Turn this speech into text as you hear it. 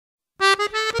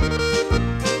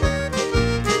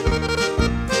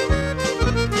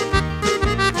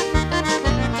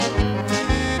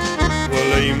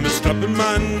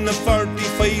on a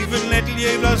 45 and lately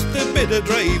I've lost a bit of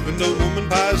drive, and the woman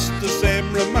passed the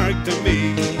same remark to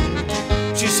me.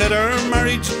 She said her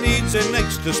marriage needs an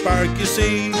extra spark, you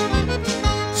see.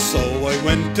 So I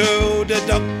went to the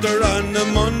doctor on a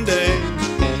Monday,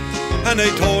 and I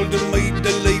told him I'd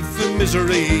a life of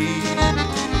misery.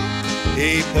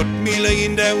 He put me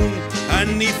lying down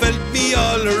and he felt me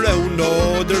all around.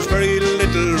 Oh, there's very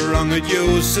little wrong with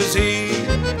you, says he.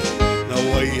 Now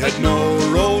I had no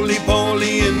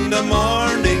roly-poly in the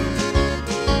morning,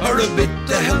 or a bit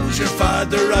of how's your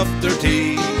father after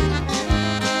tea.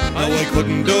 Now I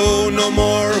couldn't do no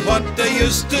more what I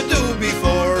used to do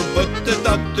before, but the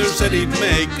doctor said he'd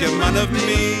make a man of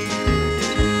me.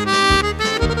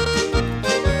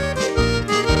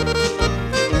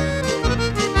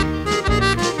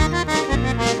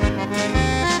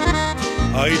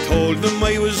 I told him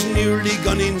I was nearly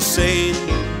gone insane.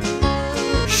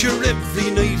 Sure, every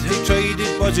night I tried,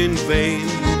 it was in vain.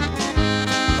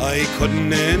 I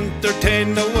couldn't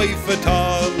entertain the wife at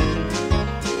all.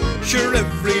 Sure,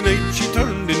 every night she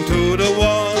turned into the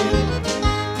wall.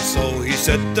 So he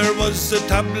said there was a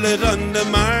tablet on the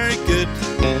market,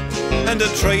 and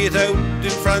I'd try it out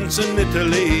in France and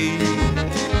Italy.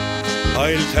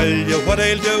 I'll tell you what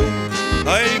I'll do,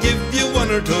 I'll give you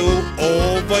one or two.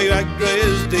 Oh, Viagra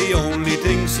is the only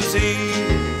thing, says he.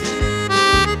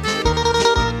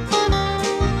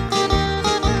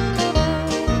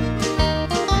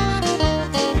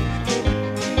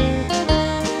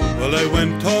 Well, I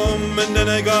went home and then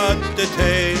I got the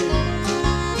tea,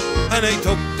 and I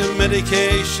took the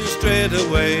medication straight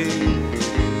away.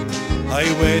 I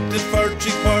waited for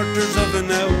 3/4 of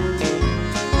an hour,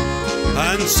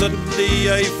 and suddenly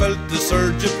I felt the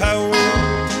surge of power.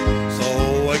 So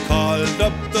I called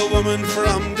up the woman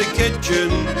from the kitchen,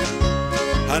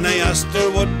 and I asked her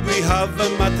would we have a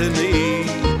matinee.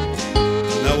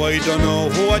 Now I don't know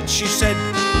what she said,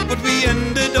 but we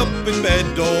ended up in bed.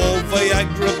 Oh,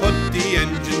 Viagra put the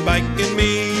engine back in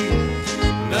me.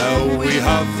 Now we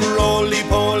have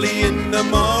roly-poly in the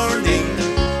morning,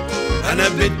 and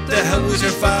a bit of how's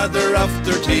your father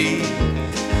after tea.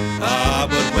 Ah,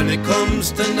 but when it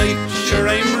comes to night, sure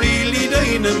I'm really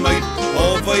dynamite.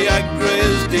 Oh, Viagra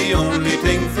is the only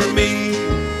thing for me.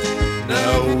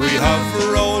 Now we have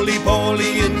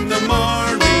roly-poly in the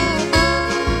morning,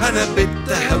 and a bit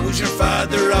of how's your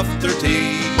father after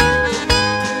tea.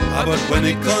 Ah, but when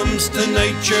it comes to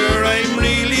night, sure I'm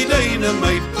really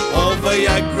dynamite. Oh,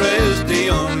 Viagra is the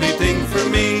only thing for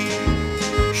me.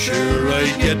 Sure I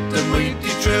get the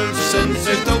mighty thrill since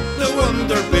I took